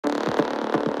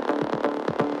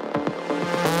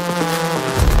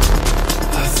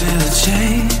feel a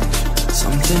change,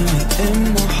 something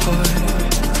within my heart.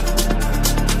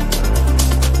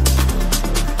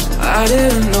 I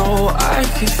didn't know I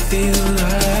could feel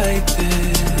like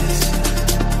this.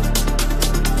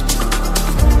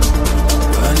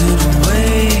 Running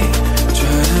away,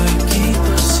 try to keep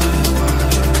myself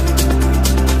alive.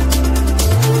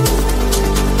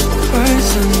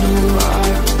 First I knew I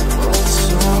felt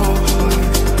so hard.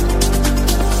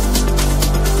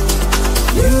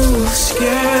 You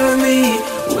scare me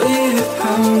with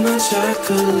how much I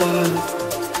could love.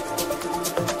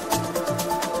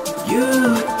 You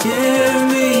give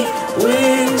me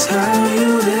wings, how you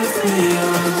lift me up.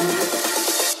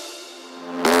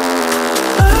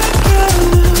 I can't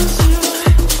lose you,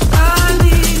 I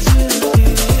need you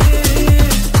here.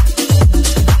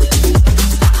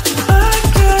 I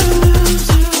can't lose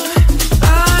you,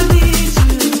 I need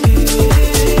you here.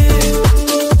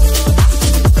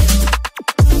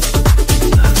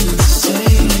 Nothing to say,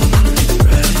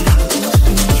 ready to lose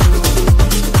control.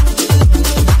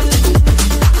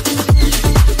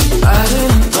 I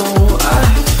didn't know I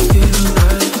could feel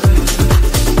like this.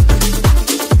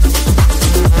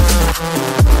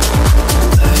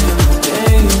 Playing the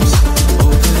games,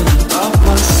 opening up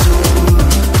my soul.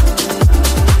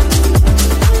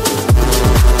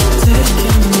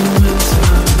 Taking me into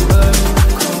my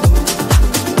cold.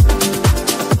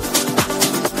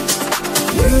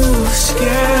 You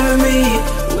scare me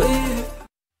with.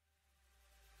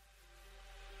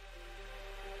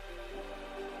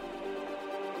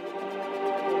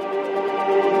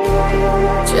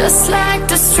 Just like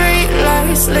the street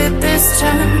lights lit this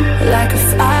town, like a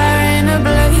fire in a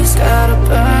blaze, gotta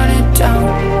burn it down.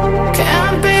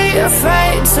 Can't be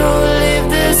afraid to leave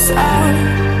this out.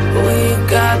 We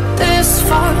got this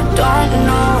far, don't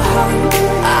know how.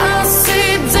 I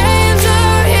see danger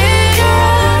in your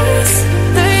eyes.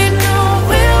 They know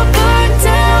we'll burn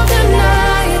down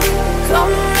tonight.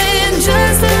 Coming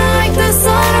just like the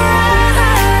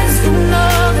sunrise. You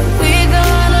know that we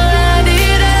gonna let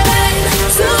it end.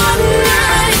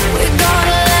 Tonight, we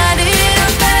gonna let it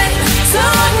end.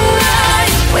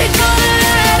 Tonight, we gonna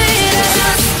let it end.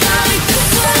 Just like the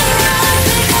sunrise,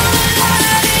 we gonna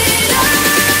let it end.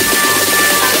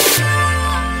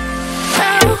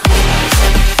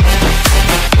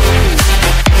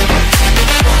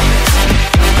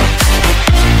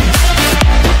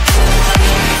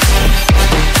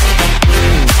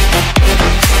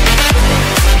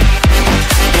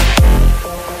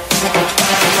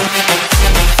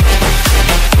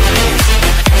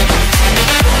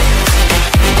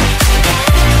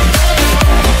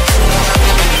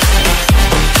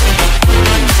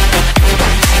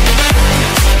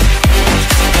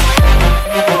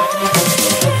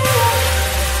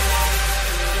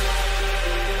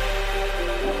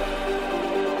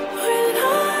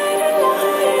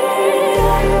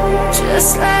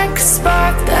 Just like a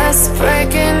spark that's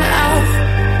breaking out,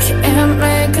 can't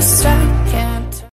make a stop.